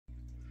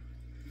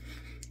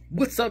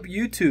What's up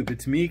YouTube?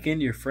 It's me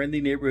again, your friendly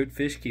neighborhood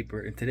fish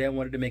keeper, and today I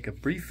wanted to make a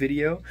brief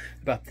video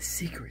about the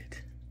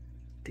secret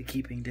to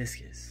keeping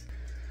discus.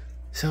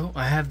 So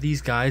I have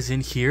these guys in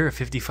here, a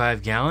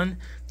 55 gallon.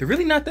 They're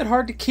really not that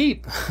hard to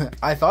keep.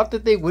 I thought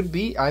that they would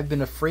be. I've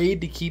been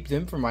afraid to keep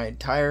them for my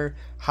entire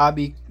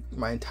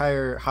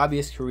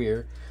hobbyist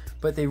career,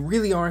 but they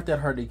really aren't that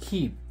hard to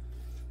keep.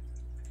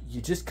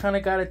 You just kind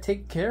of got to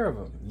take care of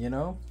them, you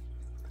know?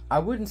 I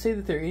wouldn't say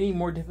that they're any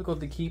more difficult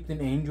to keep than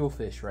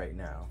angelfish right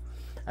now.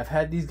 I've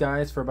had these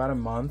guys for about a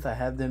month. I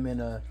had them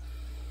in a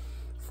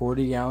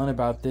 40 gallon,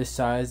 about this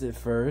size at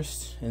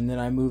first, and then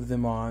I moved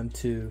them on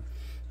to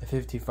a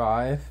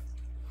 55.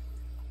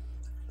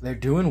 They're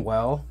doing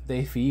well.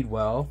 They feed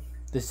well.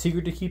 The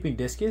secret to keeping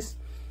discus,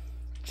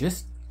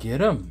 just get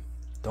them.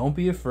 Don't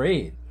be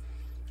afraid.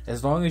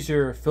 As long as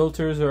your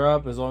filters are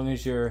up, as long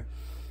as your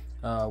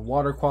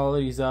water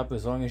quality is up,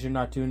 as long as you're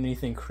not doing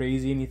anything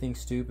crazy, anything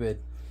stupid,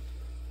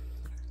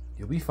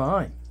 you'll be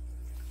fine.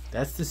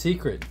 That's the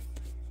secret.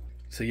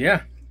 So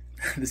yeah,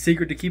 the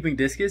secret to keeping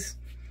discus,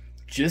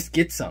 just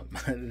get some.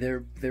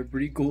 They're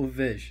pretty cool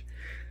fish.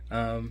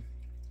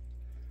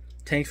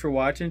 Thanks for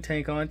watching.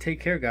 Tank on. Take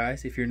care,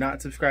 guys. If you're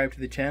not subscribed to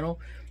the channel,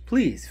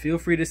 please feel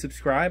free to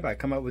subscribe. I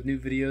come out with new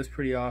videos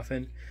pretty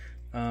often,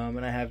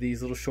 and I have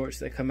these little shorts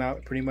that come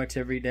out pretty much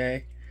every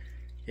day.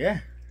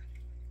 Yeah.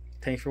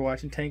 Thanks for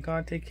watching. Tank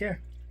on. Take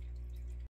care.